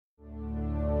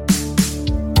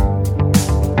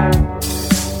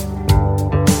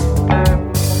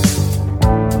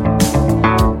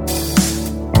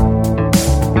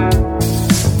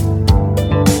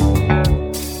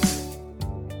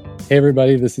Hey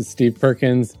everybody, this is Steve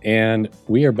Perkins, and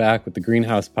we are back with the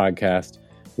Greenhouse Podcast,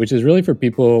 which is really for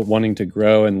people wanting to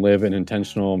grow and live an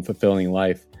intentional and fulfilling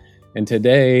life. And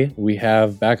today we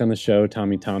have back on the show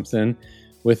Tommy Thompson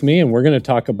with me, and we're going to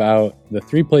talk about the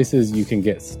 3 places you can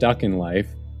get stuck in life.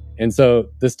 And so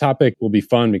this topic will be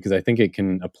fun because I think it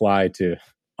can apply to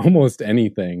almost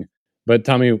anything. But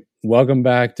Tommy, welcome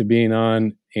back to being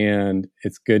on, and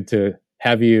it's good to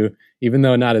have you, even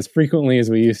though not as frequently as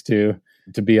we used to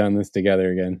be on this together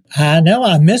again. I know.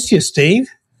 I miss you, Steve.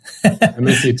 I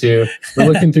miss you too. We're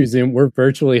looking through Zoom. We're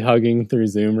virtually hugging through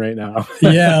Zoom right now.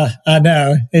 Yeah, I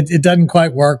know. It doesn't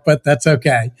quite work, but that's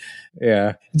okay.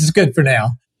 Yeah. It's good for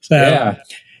now. So,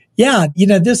 yeah,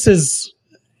 this is,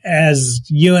 as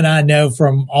you and I know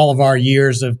from all of our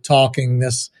years of talking,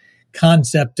 this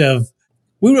concept of,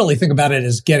 we really think about it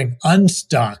as getting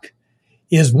unstuck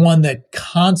is one that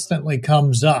constantly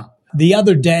comes up. The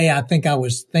other day, I think I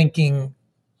was thinking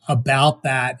about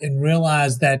that and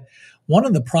realized that one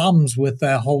of the problems with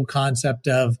the whole concept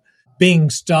of being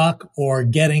stuck or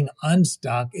getting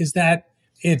unstuck is that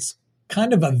it's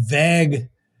kind of a vague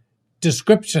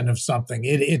description of something.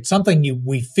 It's something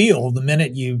we feel the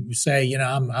minute you say,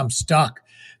 I'm stuck.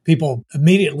 People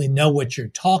immediately know what you're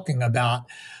talking about,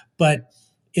 but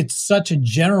it's such a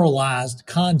generalized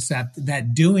concept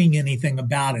that doing anything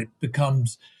about it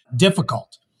becomes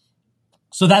difficult.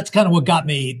 So that's kind of what got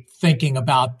me thinking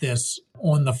about this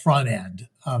on the front end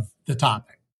of the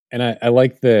topic. And I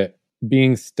like that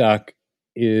being stuck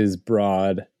is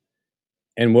broad.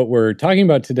 And what we're talking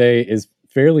about today is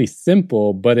fairly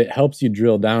simple, but it helps you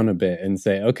drill down a bit and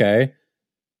say, okay,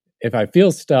 if I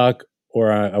feel stuck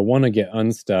or I want to get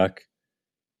unstuck,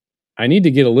 I need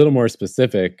to get a little more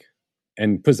specific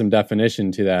and put some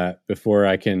definition to that before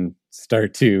I can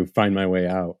start to find my way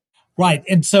out. Right.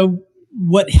 And so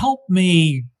what helped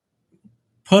me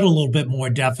put a little bit more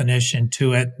definition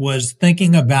to it was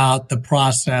thinking about the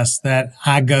process that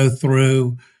I go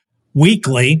through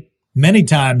weekly, many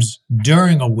times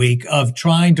during a week, of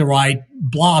trying to write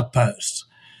blog posts.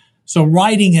 So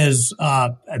writing is,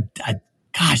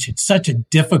 it's such a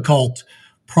difficult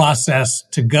process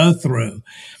to go through.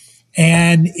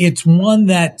 And it's one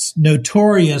that's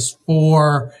notorious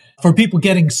for people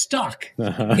getting stuck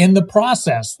in the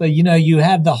process. You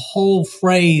have the whole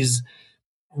phrase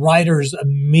writers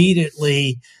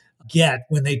immediately get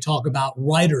when they talk about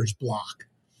writer's block.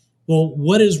 Well,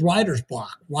 what is writer's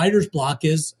block? Writer's block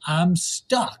is I'm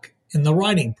stuck in the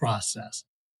writing process.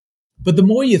 But the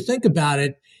more you think about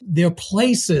it, there are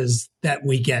places that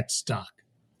we get stuck.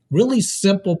 Really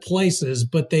simple places,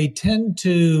 but they tend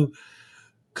to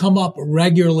come up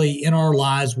regularly in our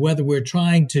lives, whether we're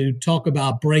trying to talk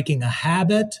about breaking a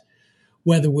habit,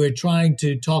 whether we're trying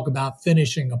to talk about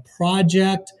finishing a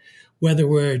project, whether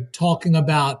we're talking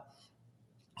about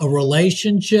a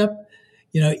relationship.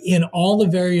 In all the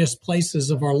various places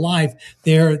of our life,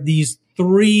 there are these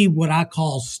 3, what I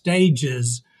call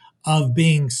stages of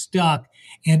being stuck,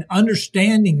 and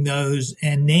understanding those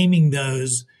and naming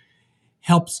those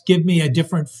helps give me a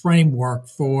different framework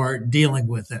for dealing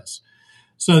with this.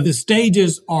 So the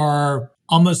stages are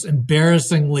almost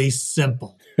embarrassingly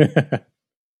simple,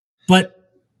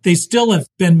 but they still have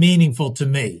been meaningful to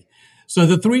me. So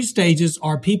the 3 stages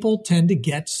are: people tend to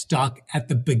get stuck at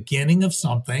the beginning of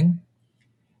something,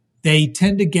 they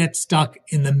tend to get stuck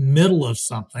in the middle of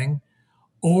something,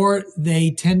 or they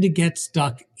tend to get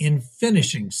stuck in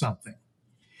finishing something.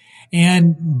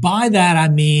 And by that, I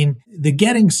mean the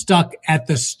getting stuck at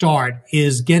the start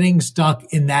is getting stuck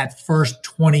in that first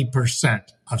 20%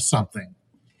 of something.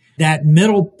 That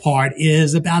middle part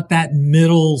is about that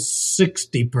middle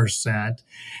 60%.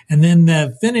 And then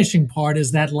the finishing part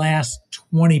is that last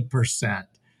 20%.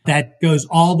 That goes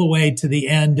all the way to the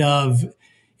end of,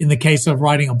 in the case of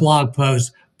writing a blog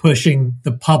post, pushing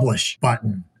the publish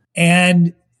button.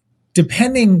 And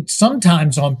depending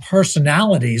sometimes on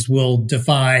personalities will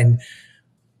define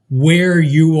where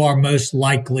you are most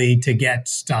likely to get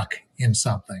stuck in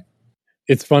something.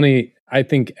 It's funny, I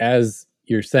think, as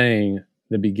you're saying,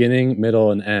 the beginning,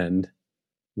 middle, and end,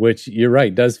 which you're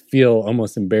right, does feel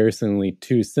almost embarrassingly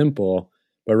too simple,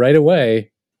 but right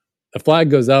away, a flag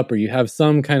goes up or you have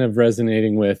some kind of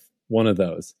resonating with one of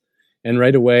those. And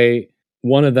right away,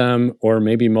 one of them or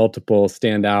maybe multiple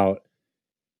stand out.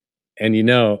 And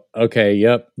okay,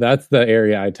 yep, that's the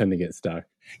area I tend to get stuck.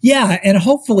 Yeah, and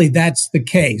hopefully that's the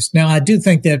case. Now, I do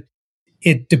think that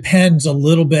it depends a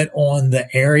little bit on the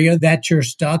area that you're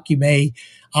stuck. You may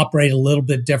operate a little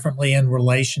bit differently in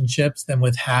relationships than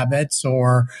with habits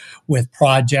or with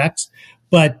projects.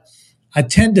 But I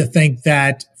tend to think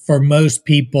that for most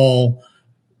people,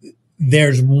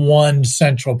 there's one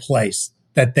central place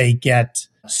that they get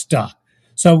stuck.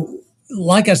 So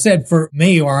like I said, for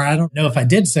me, or I don't know if I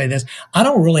did say this, I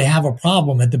don't really have a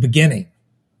problem at the beginning.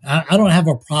 I don't have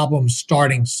a problem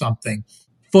starting something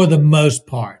for the most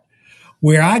part.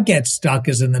 Where I get stuck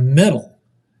is in the middle.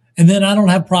 And then I don't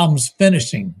have problems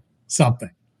finishing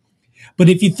something. But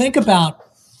if you think about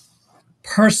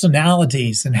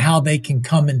personalities and how they can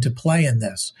come into play in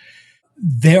this,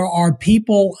 there are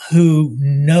people who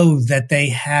know that they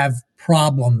have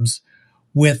problems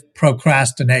with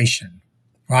procrastination,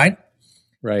 right?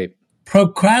 Right.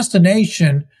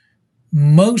 Procrastination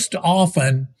most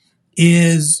often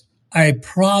is a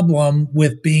problem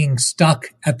with being stuck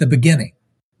at the beginning.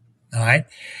 All right.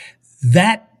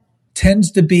 That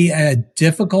tends to be a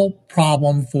difficult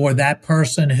problem for that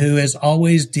person who is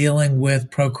always dealing with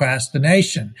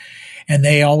procrastination. And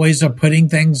they always are putting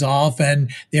things off, and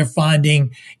they're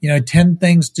finding, 10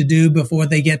 things to do before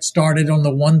they get started on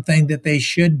the one thing that they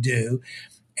should do.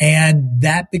 And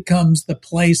that becomes the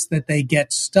place that they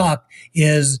get stuck,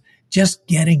 is just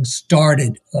getting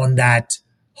started on that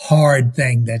hard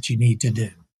thing that you need to do.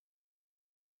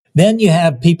 Then you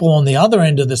have people on the other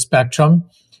end of the spectrum,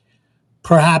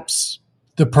 perhaps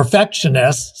the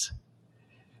perfectionists,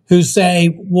 who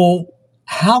say, well,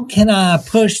 how can I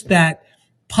push that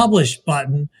publish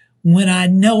button when I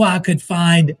know I could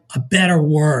find a better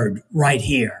word right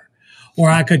here, or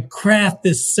I could craft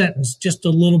this sentence just a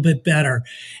little bit better?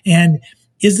 And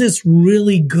is this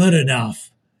really good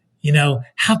enough?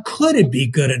 How could it be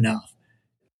good enough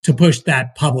to push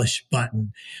that publish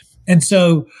button? And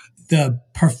so the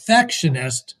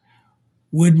perfectionist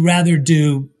would rather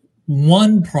do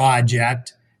one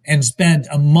project and spend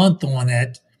a month on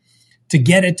it to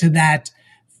get it to that,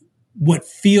 what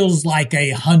feels like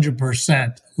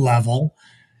 100% level,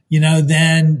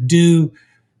 than do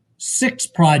 6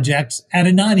 projects at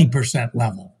a 90%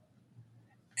 level.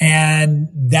 And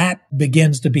that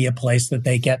begins to be a place that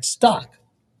they get stuck.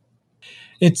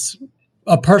 It's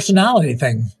a personality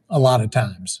thing a lot of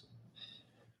times.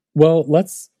 Well,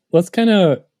 let's kind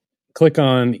of click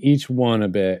on each one a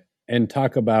bit and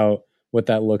talk about what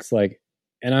that looks like.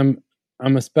 And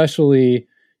I'm especially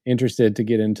interested to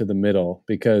get into the middle,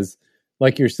 because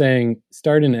like you're saying,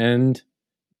 start and end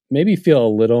maybe feel a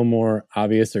little more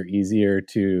obvious or easier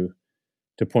to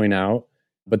point out,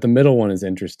 but the middle one is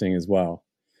interesting as well.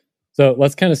 So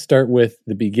let's kind of start with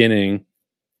the beginning,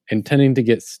 and tending to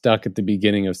get stuck at the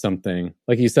beginning of something.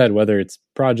 Like you said, whether it's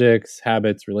projects,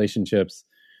 habits, relationships,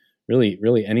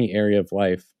 really any area of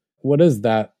life. What does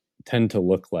that tend to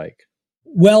look like?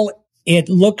 Well, it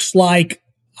looks like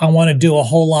I want to do a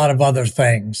whole lot of other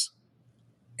things,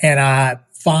 and I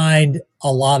find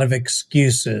a lot of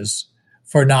excuses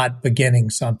for not beginning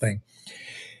something.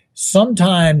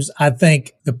 Sometimes I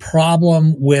think the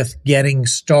problem with getting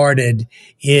started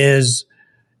is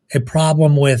a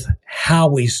problem with how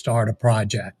we start a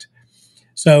project.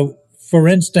 So, for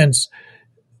instance,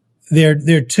 there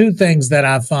are 2 things that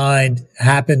I find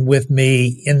happen with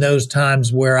me in those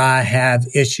times where I have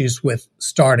issues with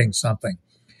starting something.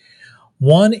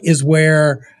 One is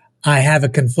where I have a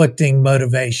conflicting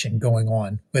motivation going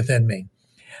on within me.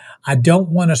 I don't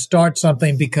want to start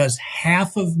something because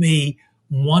half of me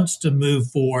wants to move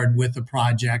forward with the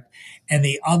project and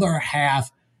the other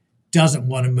half doesn't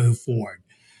want to move forward.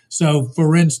 So,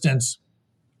 for instance,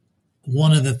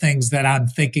 one of the things that I'm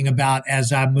thinking about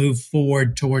as I move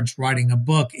forward towards writing a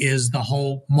book is the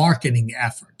whole marketing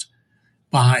effort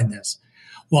behind this.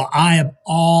 Well, I am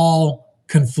all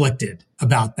conflicted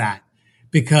about that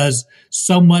because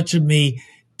so much of me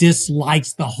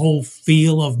dislikes the whole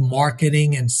feel of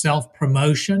marketing and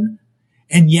self-promotion.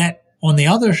 And yet, on the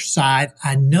other side,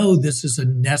 I know this is a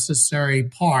necessary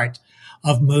part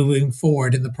of moving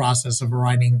forward in the process of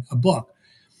writing a book.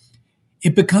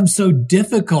 It becomes so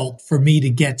difficult for me to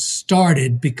get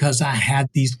started because I have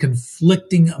these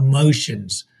conflicting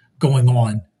emotions going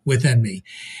on within me.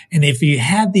 And if you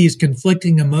have these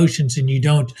conflicting emotions and you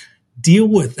don't deal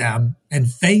with them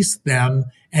and face them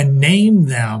and name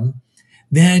them,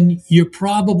 then you're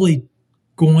probably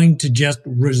going to just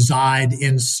reside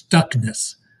in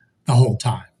stuckness the whole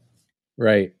time.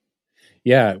 Right.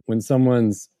 Yeah. When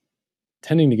someone's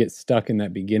tending to get stuck in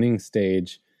that beginning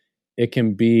stage, it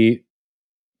can be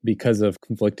because of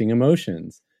conflicting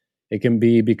emotions. It can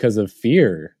be because of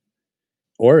fear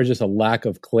or just a lack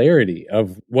of clarity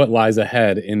of what lies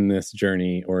ahead in this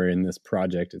journey or in this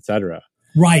project, etc.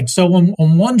 Right. So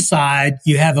on one side,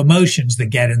 you have emotions that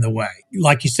get in the way.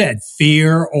 Like you said,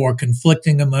 fear or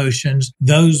conflicting emotions,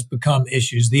 those become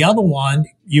issues. The other one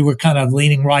you were kind of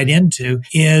leaning right into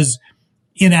is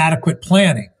inadequate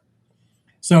planning.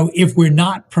 So if we're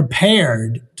not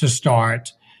prepared to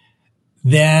start,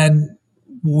 then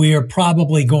we're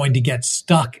probably going to get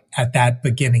stuck at that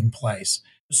beginning place.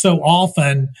 So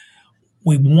often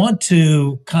we want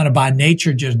to kind of by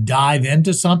nature just dive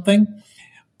into something,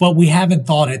 but we haven't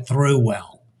thought it through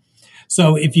well.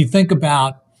 So if you think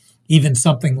about even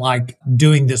something like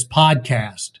doing this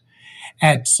podcast,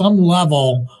 at some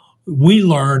level, we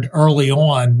learned early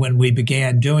on when we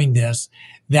began doing this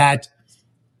that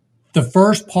the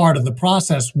first part of the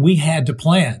process, we had to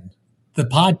plan the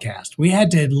podcast. We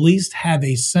had to at least have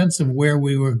a sense of where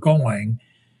we were going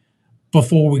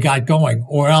before we got going,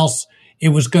 or else it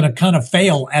was going to kind of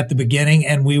fail at the beginning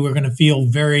and we were going to feel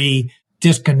very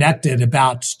disconnected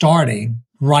about starting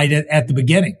right at the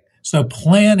beginning. So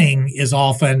planning is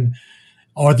often,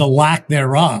 or the lack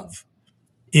thereof,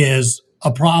 is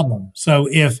a problem. So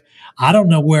if I don't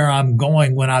know where I'm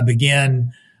going when I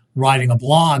begin writing a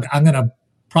blog, I'm going to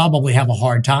probably have a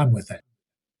hard time with it.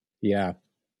 Yeah.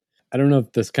 I don't know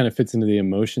if this kind of fits into the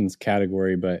emotions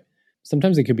category, but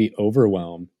sometimes it could be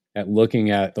overwhelm at looking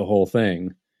at the whole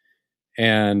thing.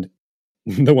 And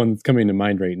the one that's coming to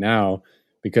mind right now,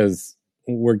 because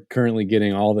we're currently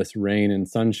getting all this rain and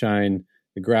sunshine,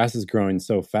 the grass is growing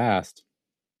so fast.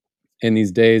 And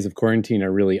these days of quarantine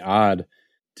are really odd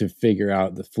to figure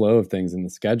out the flow of things in the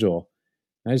schedule.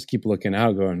 I just keep looking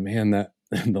out going, man, that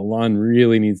the lawn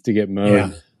really needs to get mowed.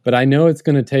 Yeah. But I know it's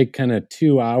going to take kind of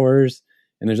 2 hours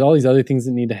and there's all these other things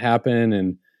that need to happen.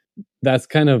 And that's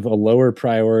kind of a lower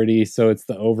priority. So it's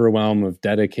the overwhelm of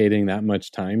dedicating that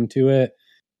much time to it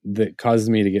that causes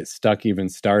me to get stuck even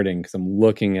starting because I'm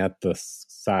looking at the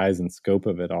size and scope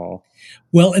of it all.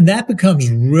 Well, and that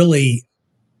becomes really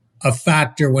a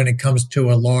factor when it comes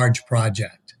to a large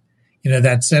project. You know,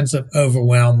 that sense of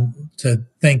overwhelm to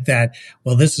think that,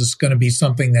 well, this is going to be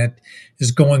something that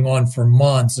is going on for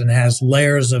months and has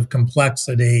layers of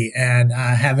complexity. And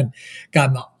I haven't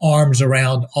got my arms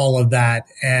around all of that.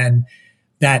 And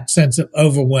that sense of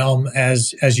overwhelm,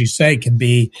 as you say, can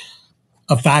be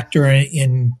a factor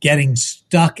in getting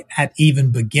stuck at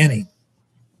even beginning.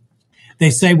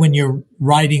 They say when you're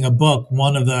writing a book,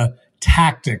 one of the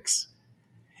tactics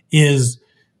is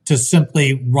to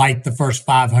simply write the first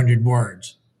 500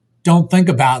 words. Don't think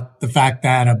about the fact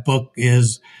that a book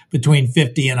is between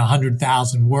 50 and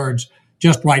 100,000 words.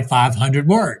 Just write 500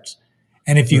 words.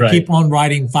 And if you keep on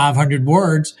writing 500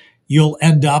 words, you'll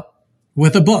end up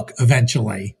with a book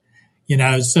eventually. You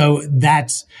know, so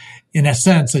that's in a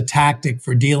sense a tactic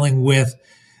for dealing with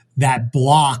that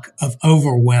block of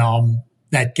overwhelm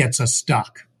that gets us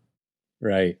stuck.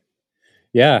 Right.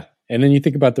 Yeah. And then you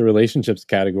think about the relationships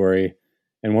category.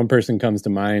 And one person comes to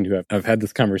mind who I've had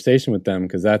this conversation with them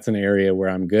because that's an area where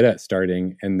I'm good at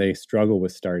starting and they struggle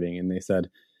with starting. And they said,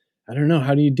 I don't know,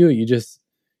 how do you do it?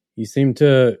 You seem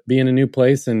to be in a new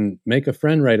place and make a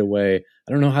friend right away.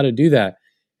 I don't know how to do that.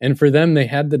 And for them, they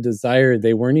had the desire.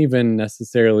 They weren't even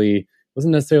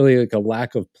wasn't necessarily like a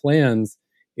lack of plans.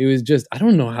 It was just, I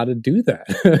don't know how to do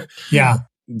that. Yeah.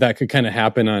 That could kind of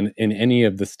happen in any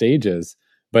of the stages,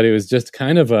 but it was just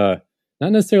kind of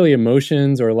not necessarily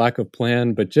emotions or a lack of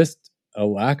plan, but just a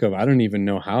lack of, I don't even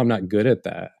know how, I'm not good at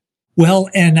that. Well,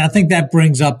 and I think that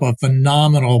brings up a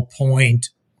phenomenal point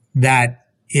that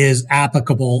is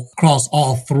applicable across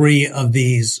all three of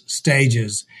these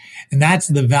stages. And that's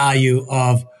the value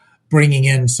of bringing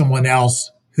in someone else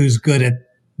who's good at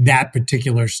that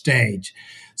particular stage.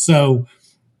 So,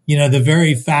 you know, the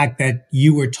very fact that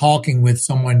you were talking with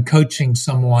someone, coaching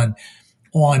someone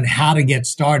on how to get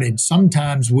started,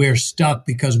 sometimes we're stuck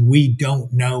because we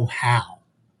don't know how,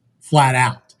 flat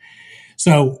out.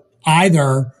 So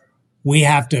either we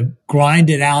have to grind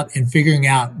it out and figuring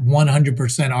out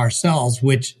 100% ourselves,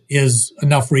 which is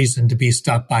enough reason to be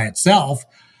stuck by itself,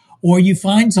 or you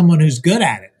find someone who's good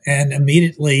at it and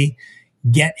immediately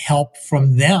get help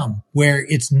from them where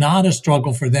it's not a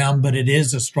struggle for them, but it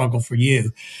is a struggle for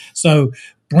you. So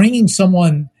bringing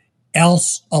someone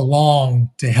else along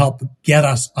to help get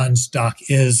us unstuck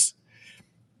is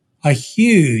a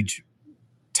huge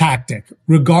tactic,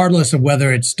 regardless of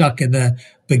whether it's stuck in the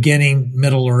beginning,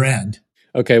 middle, or end.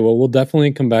 Okay, well, we'll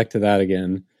definitely come back to that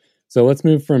again. So let's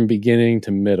move from beginning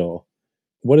to middle.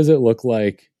 What does it look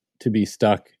like to be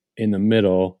stuck in the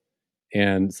middle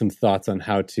and some thoughts on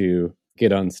how to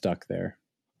get unstuck there?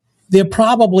 There are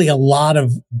probably a lot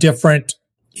of different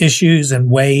issues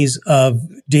and ways of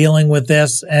dealing with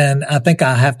this. And I think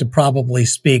I have to probably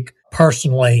speak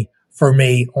personally for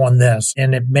me on this,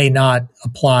 and it may not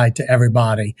apply to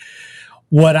everybody.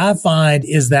 What I find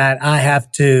is that I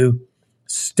have to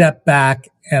step back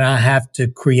and I have to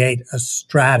create a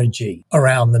strategy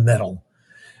around the middle,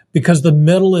 because the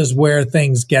middle is where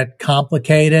things get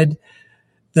complicated.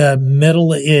 The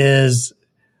middle is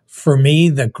for me,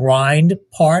 the grind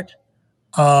part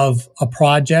of a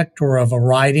project or of a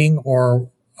writing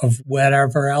or of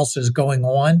whatever else is going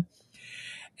on.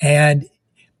 And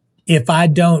if I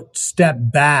don't step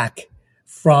back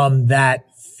from that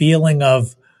feeling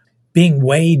of being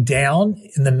weighed down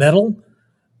in the middle,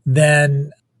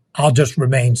 then I'll just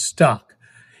remain stuck.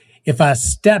 If I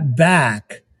step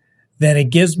back, then it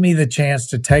gives me the chance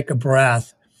to take a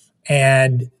breath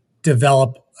and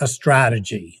develop a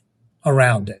strategy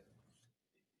around it.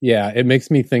 Yeah, it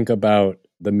makes me think about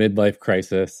the midlife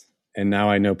crisis. And now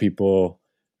I know people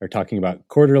are talking about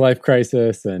quarter life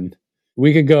crisis, and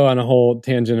we could go on a whole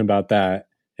tangent about that.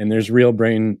 And there's real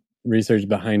brain research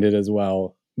behind it as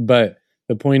well. But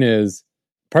the point is,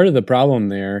 part of the problem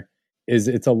there is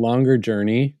it's a longer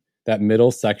journey. That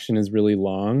middle section is really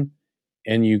long,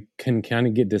 and you can kind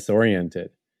of get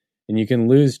disoriented, and you can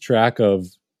lose track of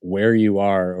where you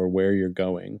are or where you're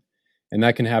going. And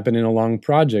that can happen in a long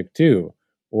project too.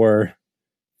 Or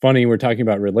funny, we're talking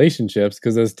about relationships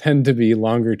because those tend to be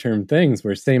longer term things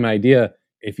where same idea.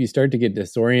 If you start to get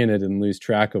disoriented and lose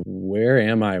track of where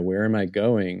am I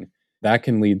going, that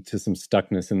can lead to some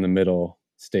stuckness in the middle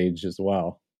stage as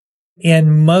well.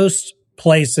 In most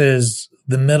places,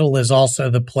 the middle is also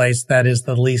the place that is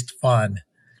the least fun.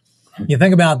 You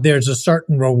think about there's a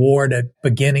certain reward at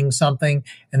beginning something,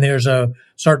 and there's a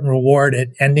certain reward at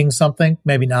ending something,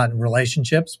 maybe not in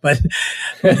relationships, but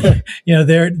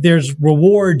there's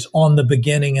rewards on the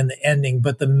beginning and the ending,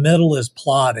 but the middle is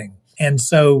plodding. And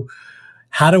so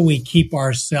how do we keep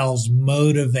ourselves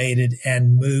motivated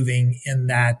and moving in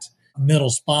that middle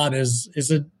spot is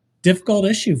a difficult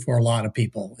issue for a lot of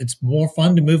people. It's more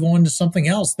fun to move on to something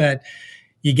else that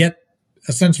you get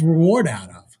a sense of reward out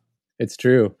of. It's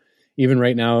true. Even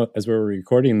right now, as we're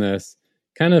recording this,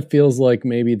 kind of feels like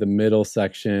maybe the middle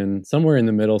section, somewhere in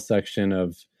the middle section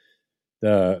of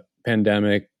the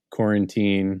pandemic,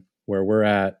 quarantine, where we're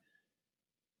at.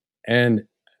 And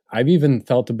I've even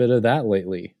felt a bit of that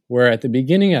lately, where at the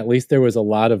beginning, at least, there was a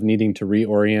lot of needing to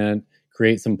reorient,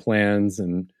 create some plans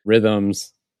and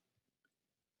rhythms.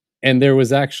 And there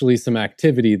was actually some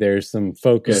activity there, some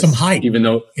focus. Some hype. Even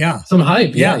though, some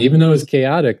hype. Yeah. Even though it was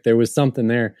chaotic, there was something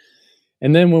there.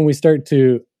 And then when we start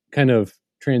to kind of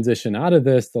transition out of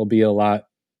this, there'll be a lot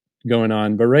going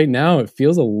on. But right now it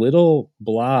feels a little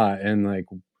blah and like,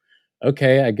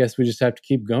 okay, I guess we just have to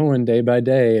keep going day by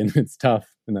day. And it's tough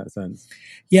in that sense.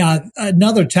 Yeah.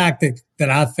 Another tactic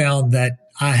that I found that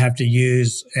I have to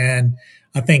use, and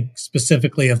I think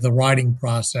specifically of the writing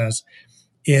process,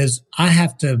 is I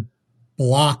have to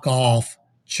block off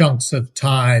chunks of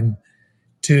time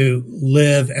to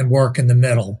live and work in the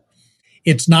middle.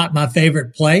 It's not my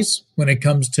favorite place when it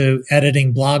comes to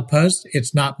editing blog posts.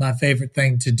 It's not my favorite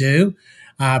thing to do.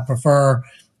 I prefer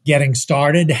getting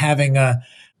started, having a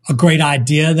great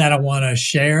idea that I want to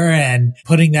share and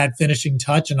putting that finishing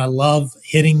touch. And I love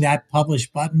hitting that publish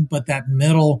button, but that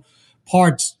middle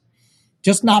part's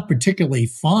just not particularly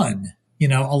fun,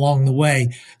 along the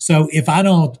way. So if I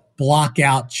don't block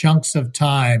out chunks of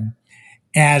time,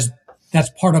 as that's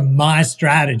part of my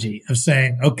strategy of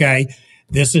saying, okay,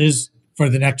 this is for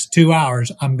the next 2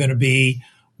 hours, I'm going to be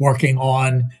working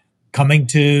on coming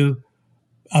to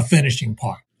a finishing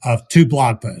part of 2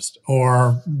 blog posts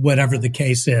or whatever the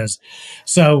case is.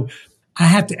 So I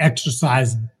have to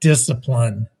exercise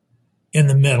discipline in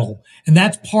the middle. And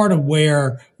that's part of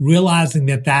where realizing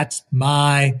that that's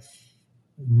my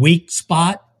weak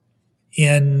spot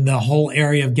in the whole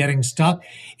area of getting stuck,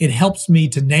 it helps me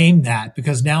to name that,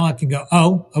 because now I can go,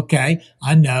 oh, okay,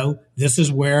 I know this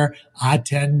is where I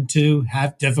tend to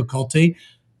have difficulty.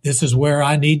 This is where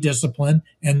I need discipline.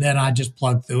 And then I just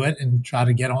plug through it and try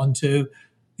to get on to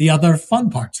the other fun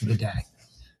parts of the day.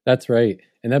 That's right.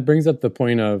 And that brings up the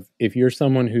point of, if you're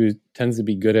someone who tends to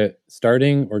be good at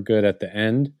starting or good at the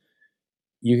end,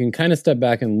 you can kind of step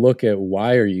back and look at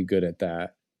why are you good at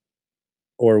that?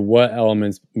 Or what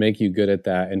elements make you good at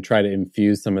that, and try to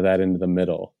infuse some of that into the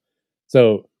middle.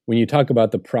 So when you talk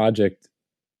about the project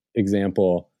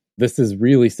example, this is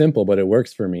really simple, but it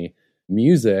works for me.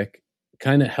 Music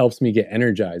kind of helps me get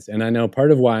energized. And I know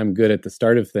part of why I'm good at the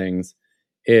start of things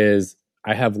is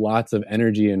I have lots of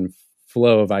energy and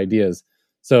flow of ideas.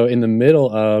 So in the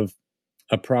middle of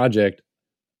a project,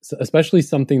 especially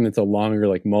something that's a longer,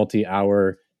 like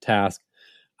multi-hour task,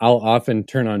 I'll often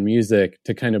turn on music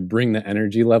to kind of bring the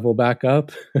energy level back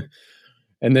up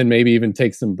and then maybe even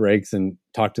take some breaks and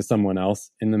talk to someone else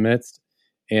in the midst.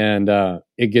 And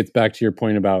it gets back to your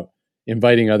point about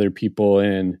inviting other people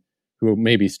in who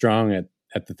may be strong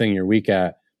at the thing you're weak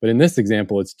at. But in this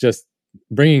example, it's just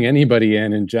bringing anybody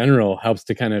in general helps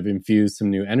to kind of infuse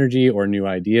some new energy or new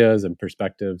ideas and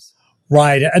perspectives.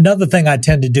 Right. Another thing I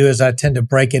tend to do is I tend to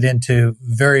break it into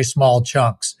very small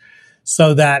chunks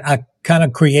so that I kind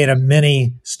of create a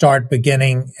mini start,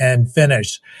 beginning, and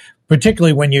finish.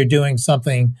 Particularly when you're doing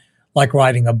something like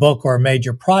writing a book or a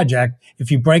major project,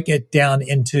 if you break it down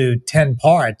into 10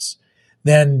 parts,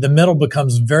 then the middle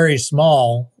becomes very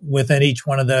small within each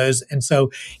one of those. And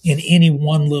so in any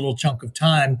one little chunk of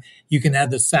time, you can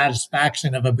have the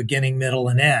satisfaction of a beginning, middle,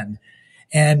 and end.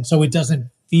 And so it doesn't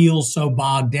feel so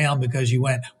bogged down because you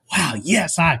went, wow,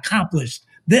 yes, I accomplished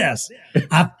this.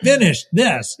 I finished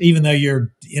this, even though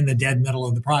you're in the dead middle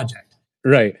of the project.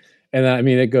 Right. And I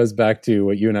mean, it goes back to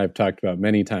what you and I have talked about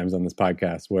many times on this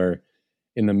podcast, where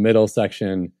in the middle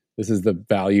section, this is the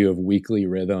value of weekly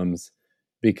rhythms,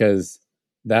 because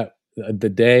that the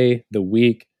day, the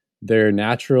week, they're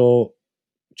natural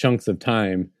chunks of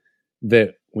time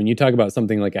that when you talk about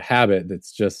something like a habit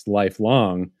that's just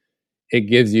lifelong, it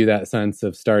gives you that sense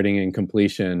of starting and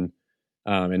completion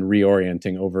and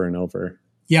reorienting over and over.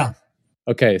 Yeah.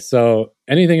 Okay. So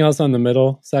anything else on the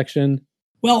middle section?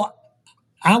 Well,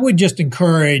 I would just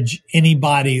encourage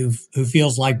anybody who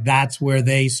feels like that's where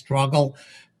they struggle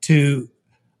to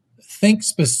think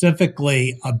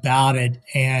specifically about it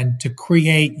and to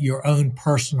create your own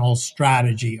personal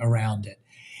strategy around it.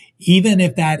 Even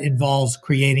if that involves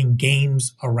creating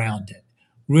games around it,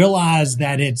 realize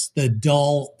that it's the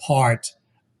dull part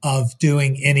of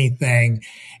doing anything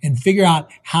and figure out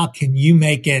how can you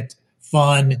make it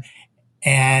fun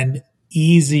and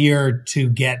easier to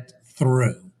get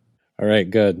through. All right,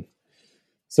 good.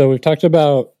 So we've talked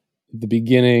about the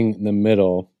beginning, the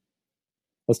middle.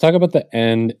 Let's talk about the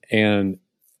end, and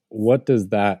what does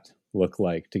that look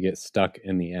like to get stuck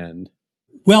in the end?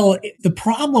 Well, the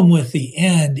problem with the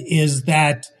end is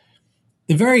that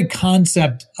the very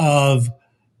concept of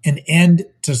an end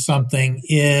to something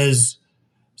is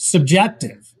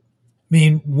subjective. I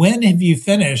mean, when have you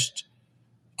finished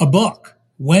a book?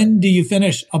 When do you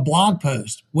finish a blog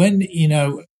post? When,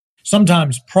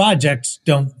 sometimes projects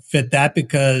don't fit that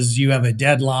because you have a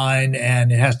deadline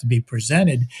and it has to be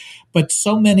presented. But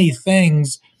so many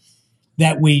things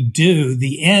that we do,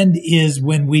 the end is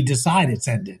when we decide it's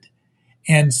ended.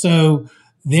 And so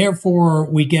therefore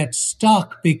we get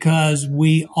stuck because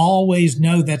we always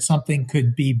know that something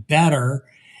could be better,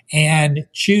 and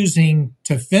choosing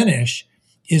to finish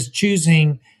is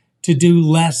choosing to do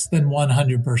less than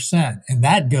 100%. And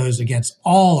that goes against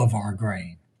all of our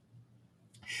grain.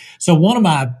 So one of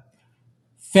my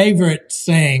favorite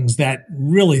sayings that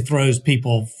really throws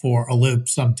people for a loop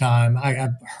sometime,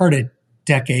 I've heard it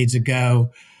decades ago,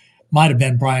 might have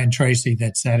been Brian Tracy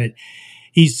that said it.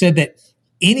 He said that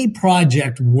any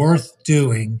project worth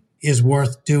doing is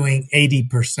worth doing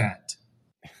 80%.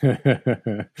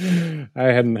 I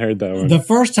hadn't heard that one. The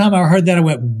first time I heard that, I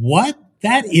went, what?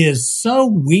 That is so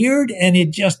weird, and it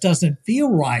just doesn't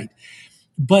feel right.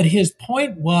 But his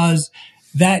point was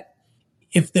that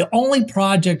if the only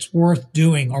projects worth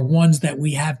doing are ones that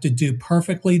we have to do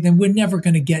perfectly, then we're never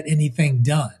going to get anything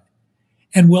done.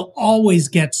 And we'll always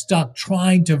get stuck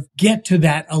trying to get to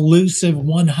that elusive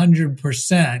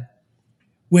 100%,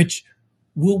 which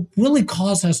will really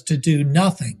cause us to do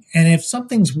nothing. And if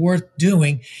something's worth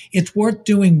doing, it's worth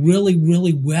doing really,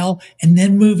 really well and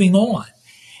then moving on.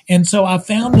 And so I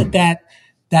found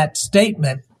that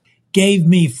statement gave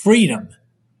me freedom.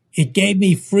 It gave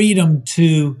me freedom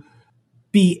to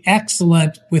be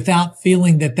excellent without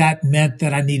feeling that meant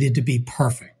that I needed to be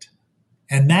perfect.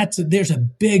 And there's a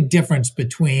big difference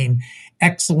between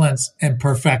excellence and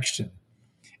perfection.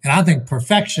 And I think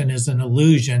perfection is an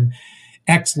illusion.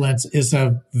 Excellence is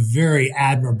a very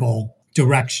admirable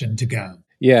direction to go.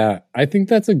 Yeah, I think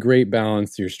that's a great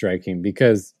balance you're striking,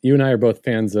 because you and I are both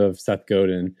fans of Seth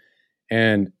Godin.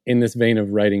 And in this vein of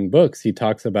writing books, he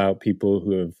talks about people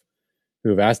who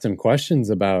have asked him questions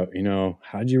about,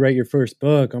 how'd you write your first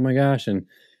book? Oh my gosh. And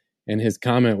his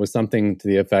comment was something to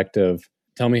the effect of,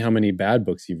 tell me how many bad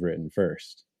books you've written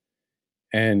first.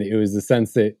 And it was the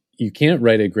sense that you can't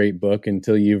write a great book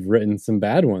until you've written some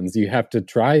bad ones. You have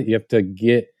to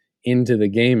get into the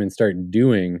game and start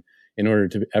doing in order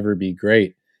to ever be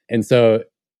great. And so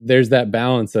there's that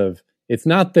balance of, it's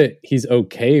not that he's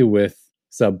okay with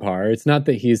subpar. It's not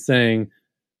that he's saying,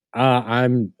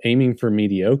 I'm aiming for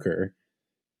mediocre,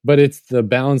 but it's the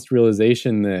balanced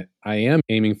realization that I am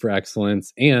aiming for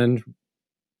excellence, and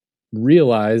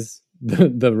realize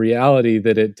the reality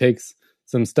that it takes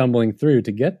some stumbling through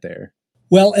to get there.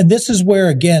 Well, and this is where,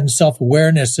 again,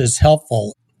 self-awareness is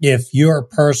helpful. If you're a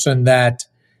person that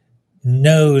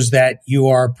knows that you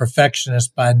are a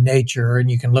perfectionist by nature, and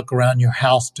you can look around your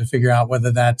house to figure out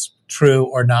whether that's true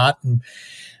or not, and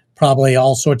probably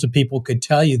all sorts of people could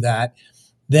tell you that,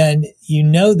 then you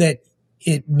know that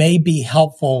it may be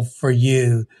helpful for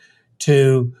you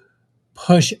to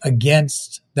push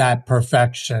against that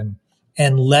perfection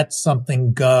and let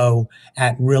something go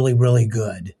at really, really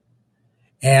good.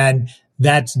 And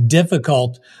that's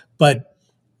difficult, but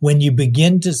when you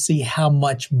begin to see how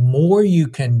much more you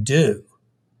can do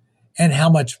and how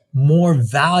much more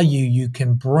value you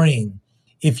can bring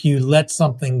if you let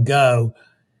something go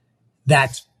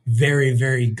that's very,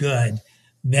 very good,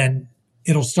 then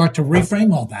it'll start to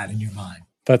reframe all that in your mind.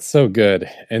 That's so good.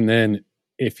 And then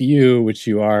if you, which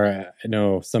you are, I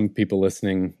know some people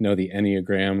listening know the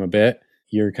Enneagram a bit,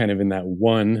 you're kind of in that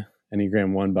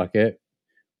Enneagram 1 bucket,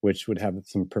 which would have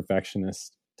some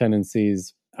perfectionist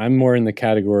tendencies. I'm more in the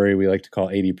category we like to call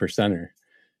 80%er.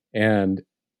 And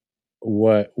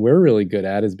what we're really good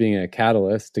at is being a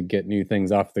catalyst to get new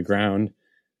things off the ground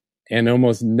and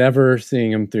almost never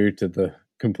seeing them through to the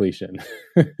completion.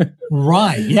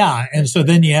 Right. Yeah. And so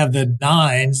then you have the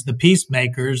 9s, the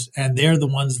peacemakers, and they're the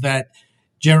ones that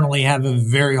generally have a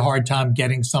very hard time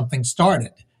getting something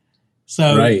started.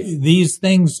 So right. These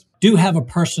things do have a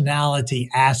personality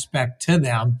aspect to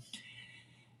them.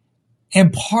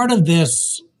 And part of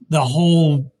this, the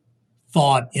whole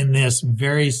thought in this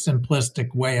very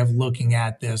simplistic way of looking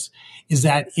at this is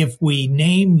that if we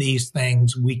name these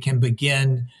things, we can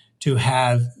begin to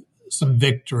have some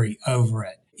victory over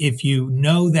it. If you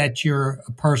know that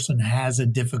a person has a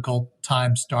difficult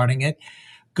time starting it,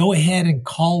 go ahead and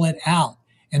call it out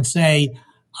and say,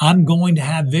 I'm going to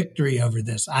have victory over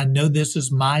this. I know this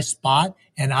is my spot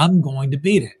and I'm going to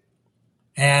beat it.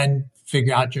 And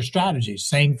figure out your strategies.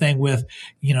 Same thing with,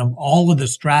 all of the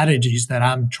strategies that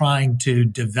I'm trying to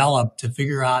develop to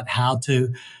figure out how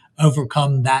to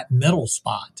overcome that middle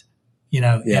spot,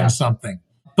 in something.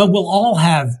 But we'll all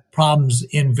have problems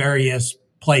in various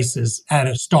places at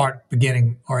a start,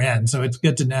 beginning, or end. So it's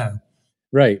good to know.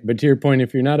 Right. But to your point,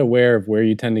 if you're not aware of where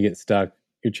you tend to get stuck,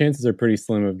 your chances are pretty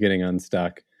slim of getting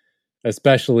unstuck,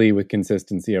 especially with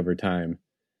consistency over time.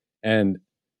 And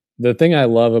the thing I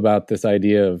love about this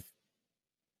idea of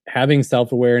having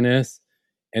self-awareness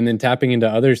and then tapping into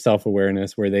other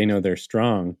self-awareness where they know they're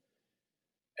strong.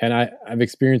 And I've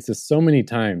experienced this so many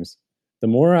times. The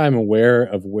more I'm aware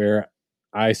of where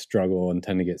I struggle and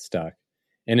tend to get stuck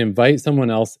and invite someone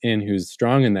else in who's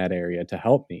strong in that area to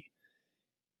help me,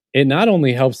 it not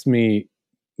only helps me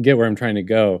get where I'm trying to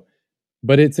go,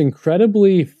 but it's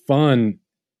incredibly fun.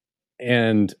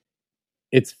 And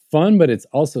it's fun, but it's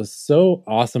also so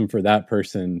awesome for that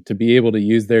person to be able to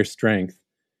use their strength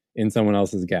in someone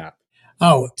else's gap.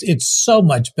 Oh, it's so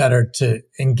much better to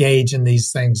engage in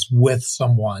these things with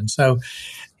someone. So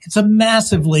it's a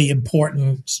massively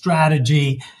important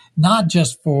strategy, not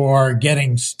just for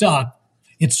getting stuck.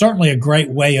 It's certainly a great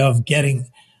way of getting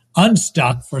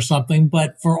unstuck for something,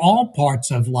 but for all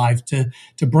parts of life to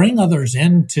bring others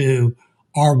into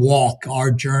our walk,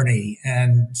 our journey.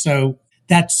 And so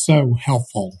that's so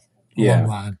helpful.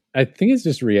 Yeah. I think it's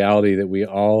just reality that we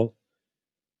all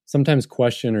sometimes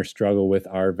question or struggle with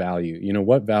our value.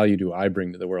 What value do I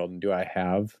bring to the world? And do I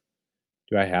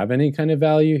have any kind of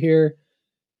value here?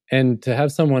 And to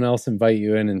have someone else invite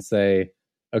you in and say,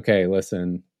 okay,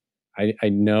 listen, I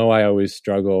know I always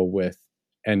struggle with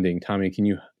ending. Tommy, can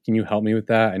you help me with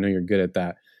that? I know you're good at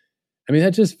that. I mean,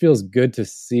 that just feels good to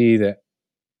see that,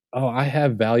 I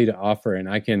have value to offer and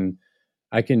I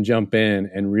can jump in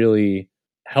and really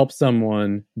help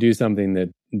someone do something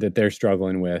that they're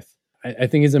struggling with. I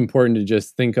think it's important to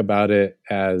just think about it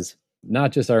as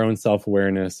not just our own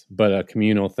self-awareness, but a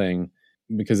communal thing,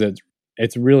 because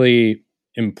it's really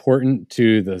important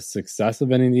to the success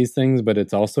of any of these things, but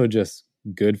it's also just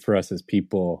good for us as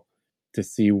people to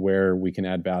see where we can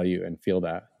add value and feel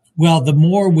that. Well, the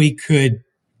more we could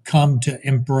come to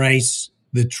embrace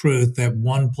the truth that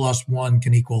 1 + 1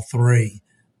 can equal 3,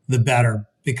 the better,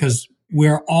 because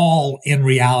we're all in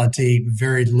reality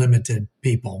very limited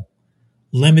people.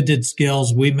 Limited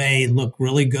skills. We may look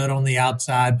really good on the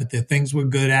outside, but the things we're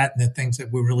good at and the things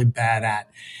that we're really bad at.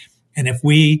 And if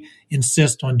we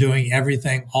insist on doing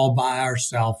everything all by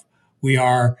ourselves, we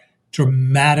are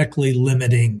dramatically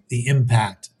limiting the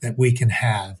impact that we can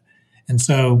have. And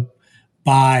so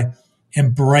by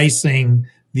embracing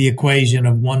the equation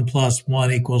of 1 +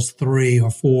 1 = 3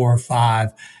 or 4 or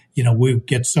 5, we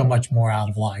get so much more out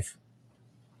of life.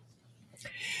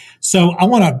 So I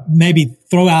want to maybe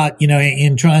throw out,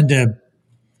 in trying to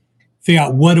figure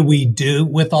out what do we do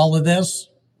with all of this,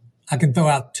 I can throw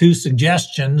out 2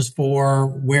 suggestions for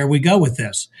where we go with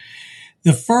this.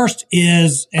 The first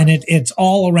is, and it's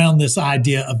all around this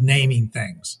idea of naming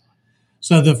things.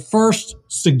 So the first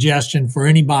suggestion for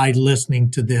anybody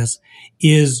listening to this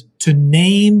is to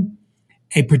name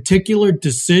a particular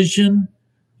decision,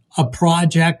 a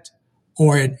project,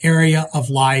 or an area of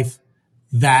life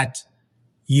that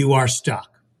you are stuck.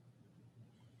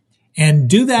 And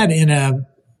do that in a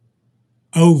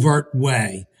overt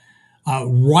way.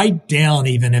 Write down,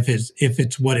 even if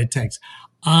it's what it takes.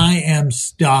 I am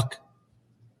stuck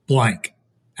blank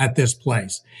at this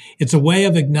place. It's a way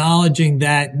of acknowledging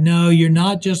that, no, you're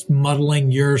not just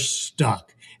muddling, you're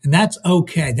stuck. And that's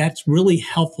okay. That's really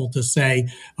helpful to say,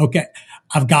 okay,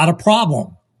 I've got a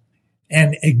problem.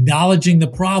 And acknowledging the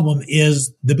problem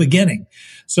is the beginning.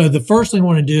 So the first thing I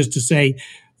want to do is to say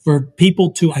for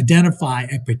people to identify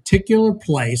a particular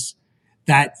place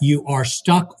that you are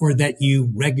stuck or that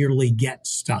you regularly get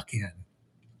stuck in.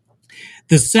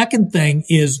 The second thing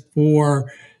is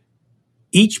for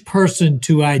each person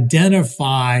to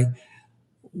identify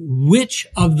which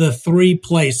of the three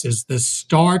places, the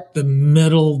start, the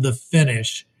middle, the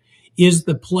finish, is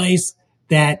the place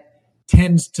that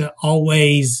tends to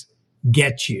always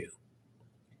get you.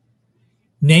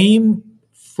 Name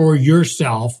for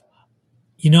yourself,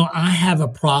 I have a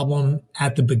problem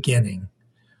at the beginning,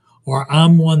 or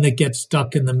I'm one that gets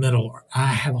stuck in the middle, or I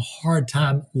have a hard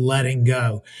time letting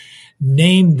go.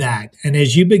 Name that. And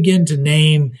as you begin to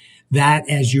name that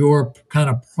as your kind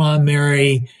of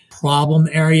primary problem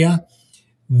area,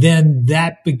 then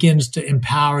that begins to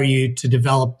empower you to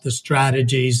develop the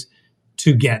strategies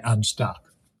to get unstuck.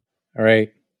 All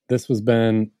right. This has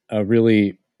been a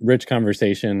really rich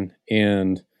conversation,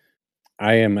 and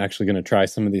I am actually going to try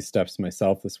some of these steps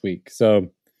myself this week. So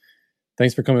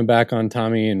thanks for coming back on,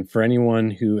 Tommy. And for anyone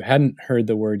who hadn't heard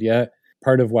the word yet,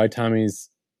 part of why Tommy's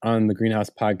on the Greenhouse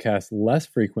podcast less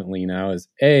frequently now is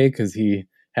because he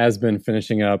has been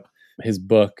finishing up his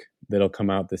book that'll come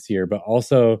out this year, but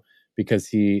also because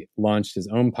he launched his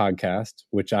own podcast,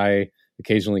 which I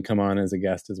occasionally come on as a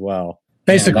guest as well.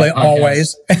 Basically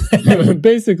always.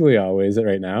 Basically always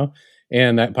right now.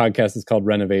 And that podcast is called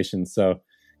Renovation. So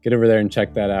get over there and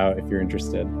check that out if you're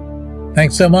interested.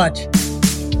 Thanks so much.